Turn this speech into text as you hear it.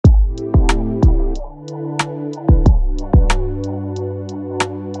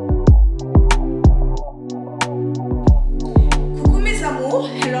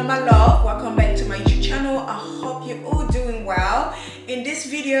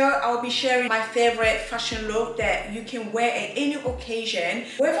video, I'll be sharing my favorite fashion look that you can wear at any occasion.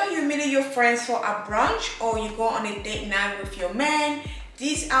 Whether you're meeting your friends for a brunch or you go on a date night with your man,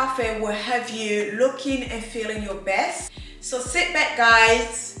 this outfit will have you looking and feeling your best. So sit back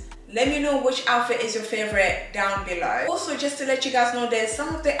guys, let me know which outfit is your favorite down below. Also, just to let you guys know that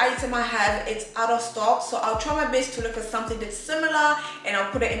some of the item I have, it's out of stock, so I'll try my best to look at something that's similar and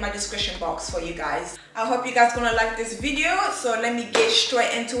I'll put it in my description box for you guys. I hope you guys gonna like this video, so let me get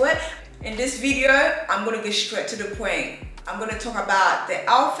straight into it. In this video, I'm gonna get straight to the point. I'm gonna talk about the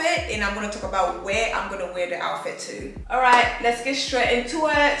outfit and I'm gonna talk about where I'm gonna wear the outfit to. Alright, let's get straight into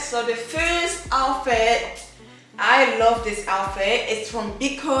it. So the first outfit, I love this outfit. It's from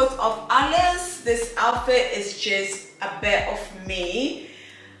Because of Alice. This outfit is just a bit of me.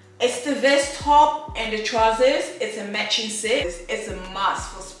 It's the vest top and the trousers. It's a matching set. It's a must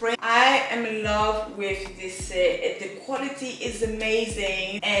for spring. I am in love with this set. The quality is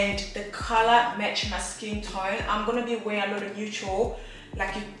amazing and the color match my skin tone. I'm gonna be wearing a lot of neutral,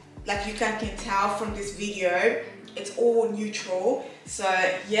 like you can tell from this video. It's all neutral. So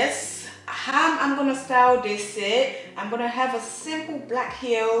yes, how I'm gonna style this set, I'm gonna have a simple black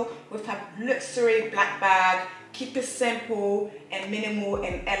heel with a luxury black bag. Keep it simple and minimal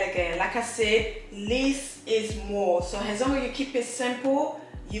and elegant. Like I said, less is more. So as long as you keep it simple,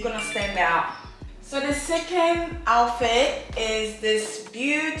 you're gonna stand out. So the second outfit is this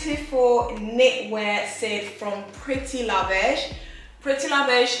beautiful knitwear set from Pretty Lavish. Pretty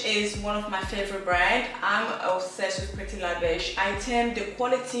Lavish is one of my favorite brands. I'm obsessed with Pretty Lavish. Item, the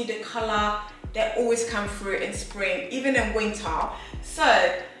quality, the color, they always come through in spring, even in winter. So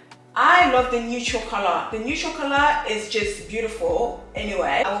I love the neutral color. The neutral color is just beautiful.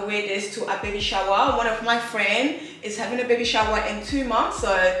 Anyway, I will wear this to a baby shower. One of my friends is having a baby shower in 2 months,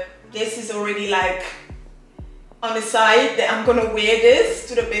 so this is already like on the side that I'm gonna wear this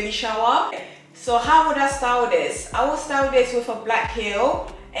to the baby shower. So how would I style this? I will style this with a black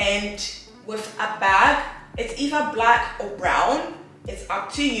heel and with a bag. It's either black or brown. It's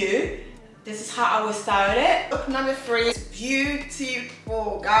up to you. This is how I will style it. Look number 3 is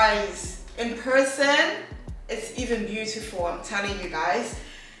beautiful, guys. In person, it's even beautiful, I'm telling you guys.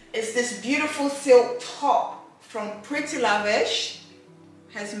 It's this beautiful silk top from Pretty Lavish.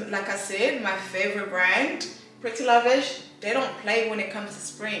 Has, like I said, my favorite brand. Pretty Lavish, they don't play when it comes to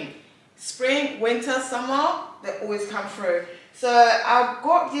spring. Spring, winter, summer, they always come through. So I've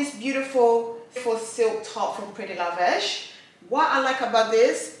got this beautiful silk top from Pretty Lavish. What I like about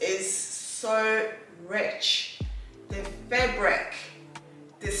this is so rich. The fabric,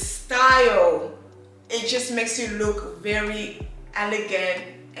 the style, it just makes you look very elegant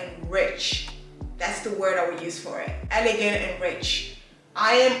and rich. That's the word I would use for it. Elegant and rich.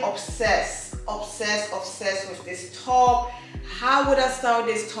 I am obsessed with this top. How would I style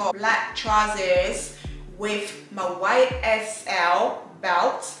this top? Black trousers with my white SL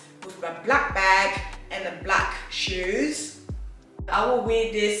belt, with my black bag and the black shoes. I will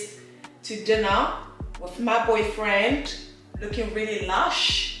wear this to dinner with my boyfriend, looking really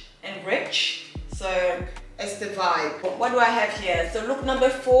lush and rich. So it's the vibe. What do I have here? So look number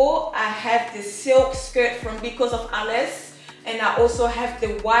 4, I have the silk skirt from Because of Alice. And I also have the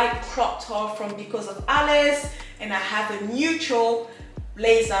white crop top from Because of Alice. And I have a neutral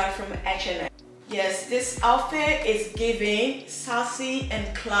blazer from H&M. Yes, this outfit is giving sassy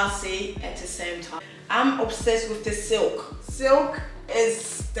and classy at the same time. I'm obsessed with the silk. Silk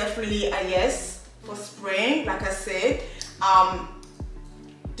is definitely a yes for spring, like I said.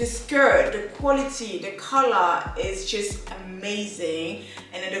 The skirt, the quality, the color is just amazing.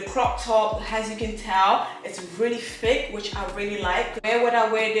 And then the crop top, as you can tell, it's really thick, which I really like. Where would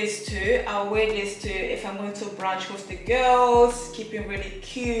I wear this to? I'll wear this to if I'm going to brunch with the girls, keeping really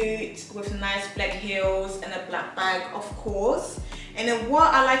cute, with nice black heels and a black bag, of course. And then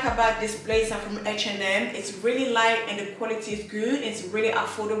what I like about this blazer from H&M, it's really light and the quality is good. It's really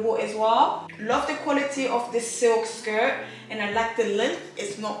affordable as well. Love the quality of this silk skirt and I like the length.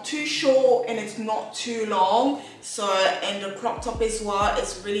 It's not too short and it's not too long. So, and the crop top as well,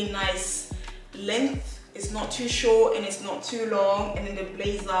 it's really nice length. It's not too short and it's not too long. And then the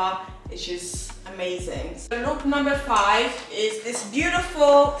blazer is just amazing. So look number 5 is this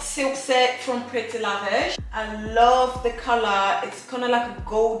beautiful silk set from Pretty Lavish. I love the color. It's kind of like a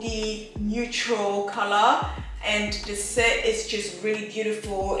goldy neutral color and the set is just really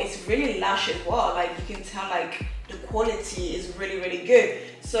beautiful. It's really lush as well. Like you can tell, like the quality is really good.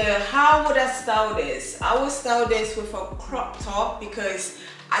 So how would I style this? I would style this with a crop top because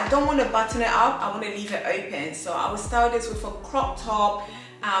I don't want to button it up. I want to leave it open. So I would style this with a crop top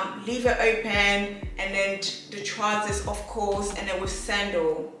leave it open, and then the trousers of course, and then with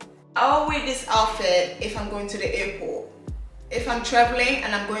sandal. I'll wear this outfit if I'm going to the airport. If I'm traveling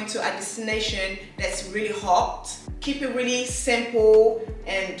and I'm going to a destination that's really hot, keep it really simple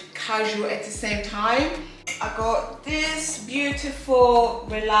and casual at the same time. I got this beautiful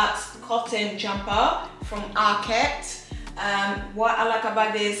relaxed cotton jumper from Arket. What I like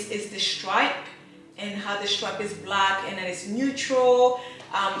about this is the stripe and how the stripe is black and then it's neutral.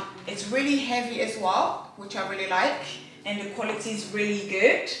 It's really heavy as well, which I really like, and the quality is really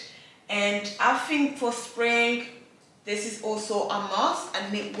good. And I think for spring, this is also a must, a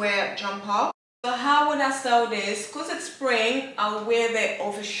knitwear jumper. So how would I style this? Because it's spring, I'll wear the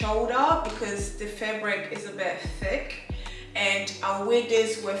over shoulder because the fabric is a bit thick. And I'll wear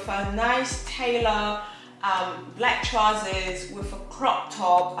this with a nice tailor black trousers with a crop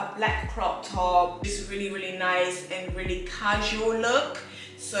top, a black crop top. It's really nice and really casual look.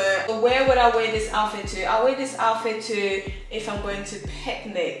 So where would I wear this outfit to? I wear this outfit to if I'm going to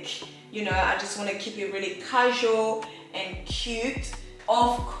picnic. You know, I just want to keep it really casual and cute.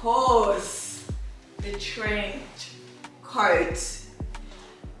 Of course, the trench coat.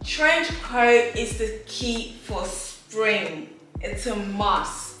 Trench coat is the key for spring. It's a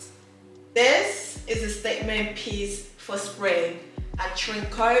must. This is a statement piece for spring. A trench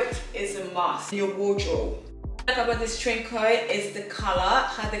coat is a must in your wardrobe. What I like about this trench coat is the color.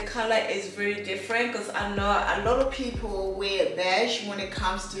 How the color is very different, because I know a lot of people wear beige when it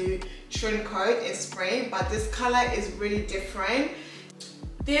comes to trench coat in spring, but this color is really different.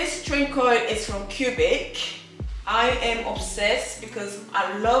 This trench coat is from Cubic. I am obsessed because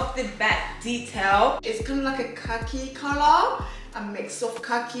I love the back detail. It's kind of like a khaki color, a mix of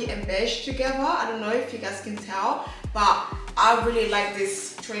khaki and beige together. I don't know if you guys can tell, but I really like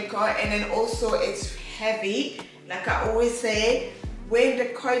this trench coat. And then also it's heavy. Like I always say, when the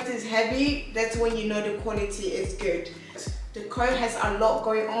coat is heavy, that's when you know the quality is good. The coat has a lot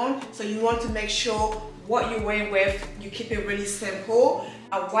going on, so you want to make sure what you're wearing with, you keep it really simple.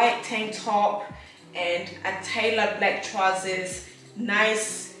 A white tank top and a tailored black trousers,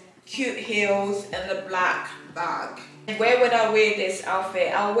 nice cute heels, and a black bag. And where would I wear this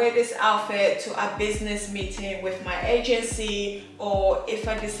outfit? I'll wear this outfit to a business meeting with my agency, or if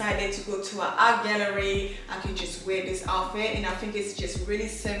I decided to go to an art gallery, I can just wear this outfit. And I think it's just really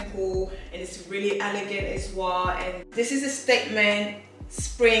simple and it's really elegant as well. And this is a statement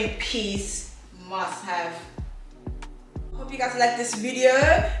spring piece, must have. Hope you guys like this video.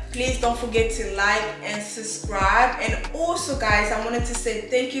 Please don't forget to like and subscribe. And also guys, I wanted to say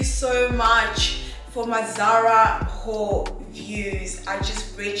thank you so much for my Zara haul views. I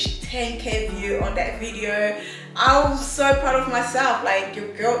just reached 10k view on that video. I was so proud of myself. Like, your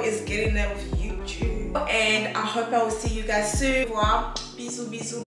girl is getting there with YouTube. And I hope I will see you guys soon. Bisous, bisous.